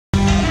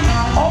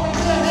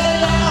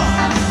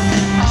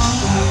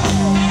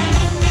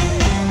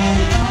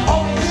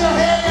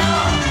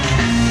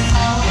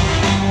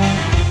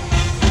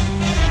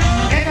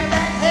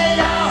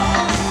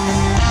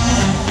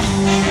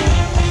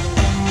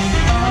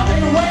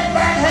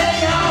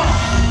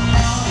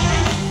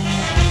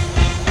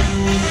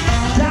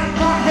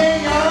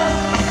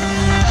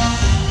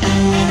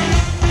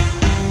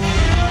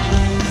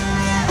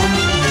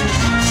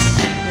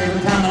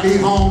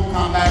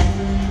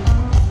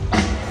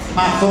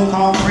my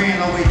so-called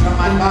friend over here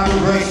talking about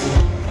moderation.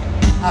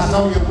 I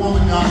saw your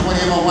woman on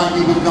whatever while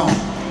you was gone.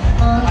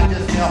 I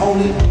just said,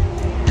 holy,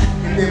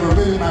 if they were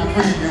really my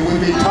friend, they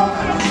wouldn't be talking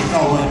about this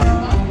all of you.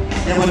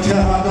 They would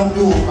tell her, don't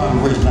do a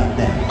moderation like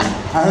that.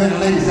 I heard a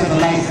lady said the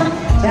license,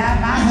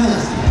 child, my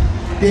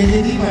husband, they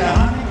did he with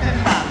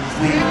 $150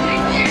 sweet.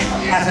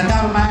 I said,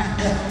 no, my,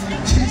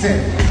 she said,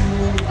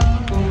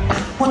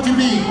 what you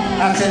mean?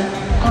 I said,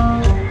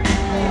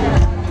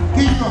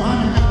 give you $150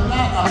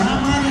 of my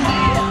money?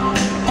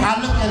 I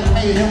looked at the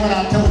lady, and what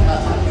I told her, I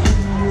said,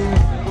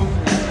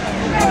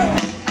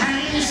 I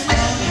ain't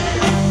scared.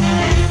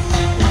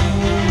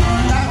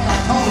 That's what I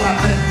told her, I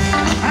said,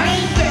 I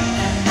ain't scared.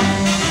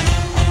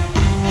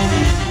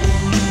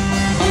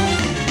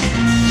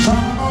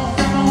 Some folks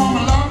say my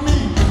woman love me.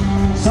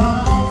 Some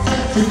folks say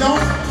she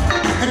don't.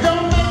 It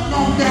don't make no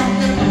damn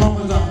difference as long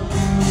as I'm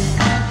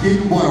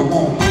getting what I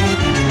want. I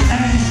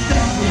ain't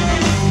scared.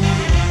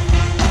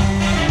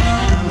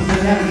 I'm gonna say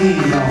that again,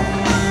 y'all.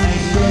 I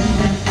ain't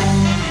scared.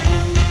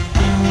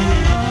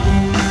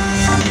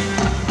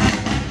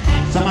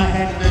 Somebody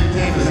had to do the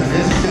tape and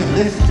said,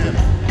 listen to me.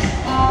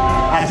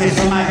 I said,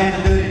 somebody had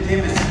to do the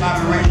tape and said,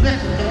 moderation.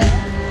 Listen to me.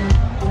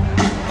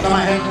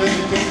 Somebody had to do the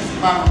tape and said,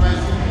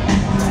 moderation.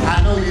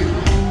 I know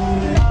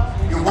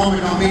your woman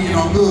don't mean you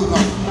no good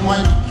because one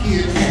of the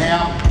kids you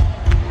have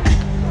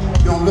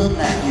don't look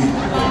like you.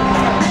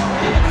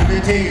 Let me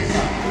tell you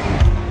something.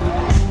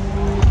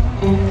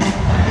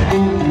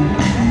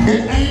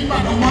 It ain't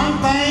but the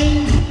one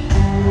thing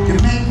to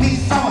make me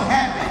so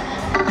happy.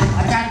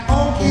 I got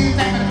 4 kids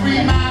after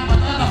 3 miles, but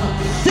none of them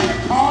still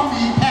call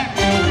me happy.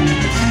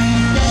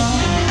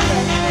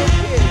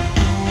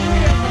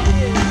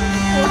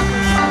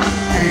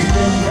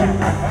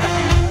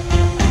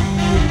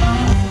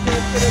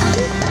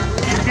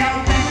 If y'all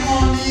think I'm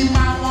gonna leave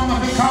my woman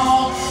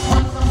because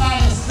when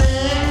somebody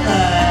said,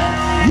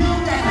 you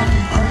got to be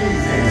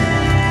crazy.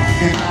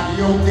 Get out of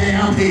your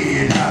damn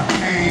head. I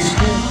ain't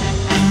scared.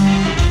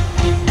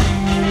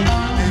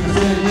 Let me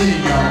say it again,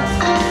 y'all.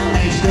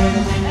 Ain't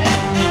scared.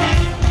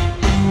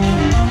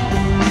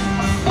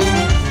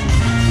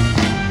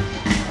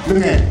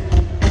 Look at it.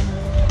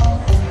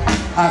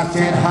 I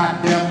said hot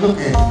damn, look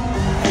at it.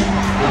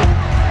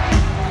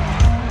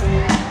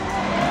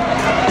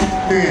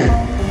 Look at it.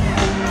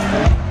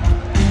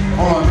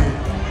 Hold on a minute.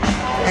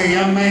 Hey,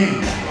 young man.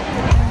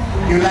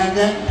 You like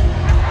that?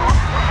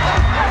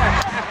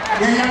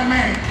 Yeah, young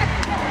man.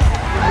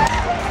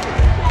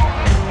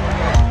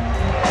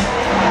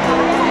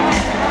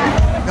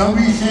 Don't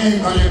be ashamed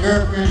because your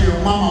girlfriend and your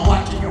mama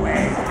watching your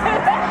ass.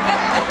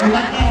 You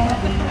like that?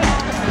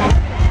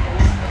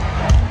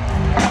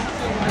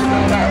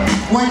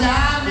 When your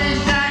eyes ain't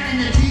shining,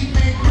 your teeth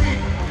ain't grit.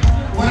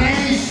 When there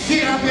ain't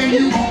shit up in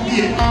you, gon'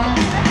 get it.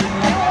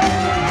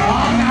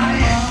 Oh, now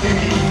yes,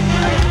 baby.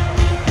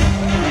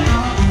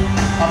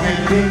 I'm in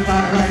the big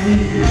body right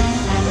here.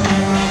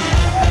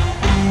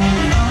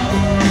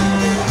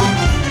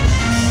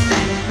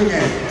 Look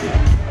at it.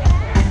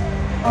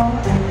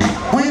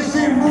 When you see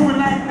him moving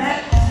like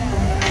that,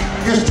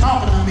 just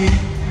talking to me.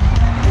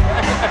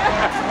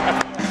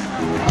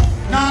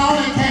 Not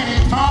only can he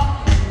talk,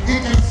 he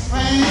can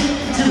sing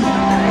too.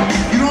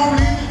 You don't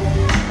believe it?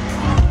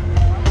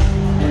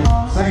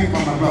 Sing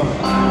for my brother.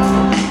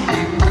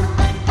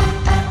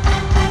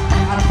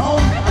 I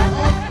told you.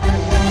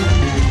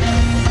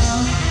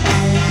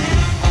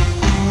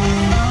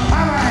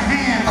 How about a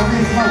hand for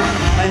this folks,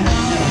 ladies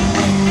and gentlemen?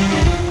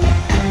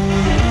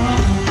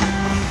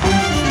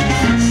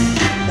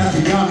 That's a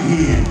young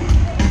head.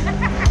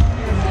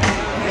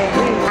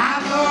 I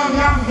love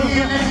young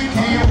head, let me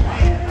tell you.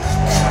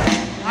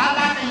 I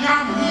like a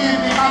young hen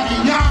because the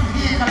young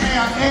hen can lay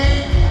an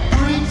egg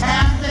 3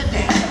 times a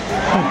day.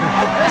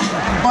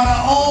 But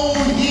an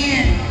old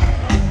hen,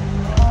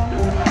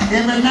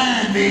 every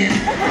now and then.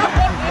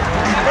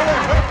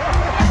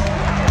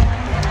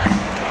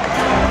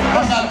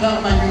 I'm not talking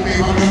about you,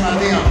 baby, I'm talking about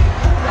them.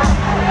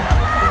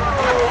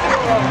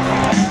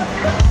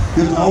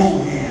 Just an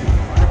old hen.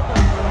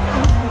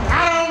 I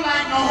don't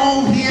like no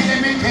old hen, let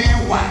me tell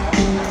you why.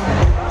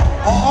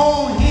 An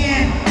old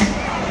hen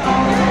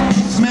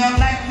smell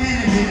like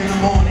vinegar in the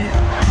morning.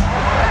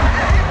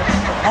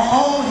 An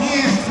old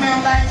hen smell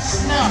like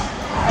snuff.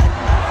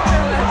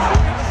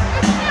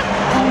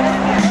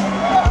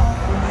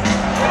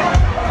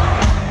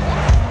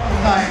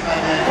 Sorry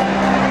about that.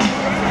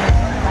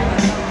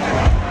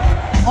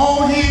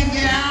 Old hen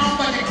get down,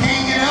 but they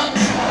can't get up.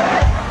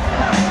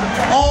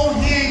 Old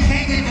hen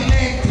can't get the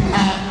leg too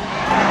high.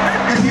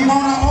 If you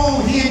want an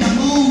old hen to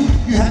move,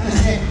 you have to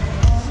say,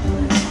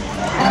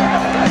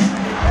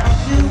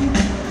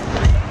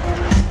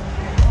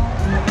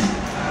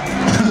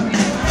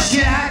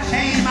 shit, I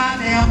changed my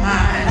damn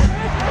mind.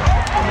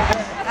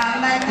 I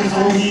like this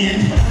old hen.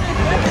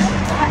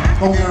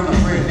 Go get her on the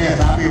first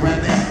desk, I'll be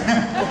right there.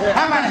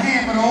 How about a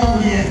hand for the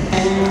old hen?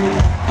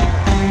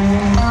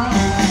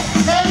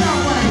 Tell y'all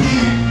what a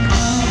hen.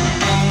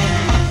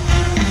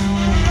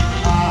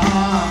 What a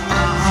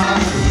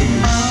hen.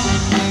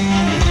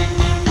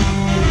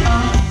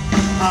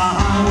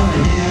 What a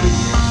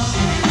hen.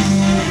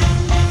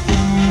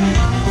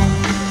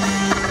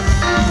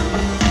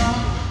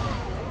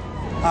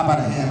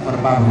 hands for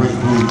the Bible Race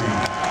Blues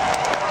Band.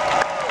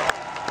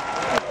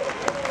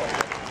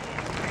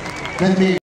 Let me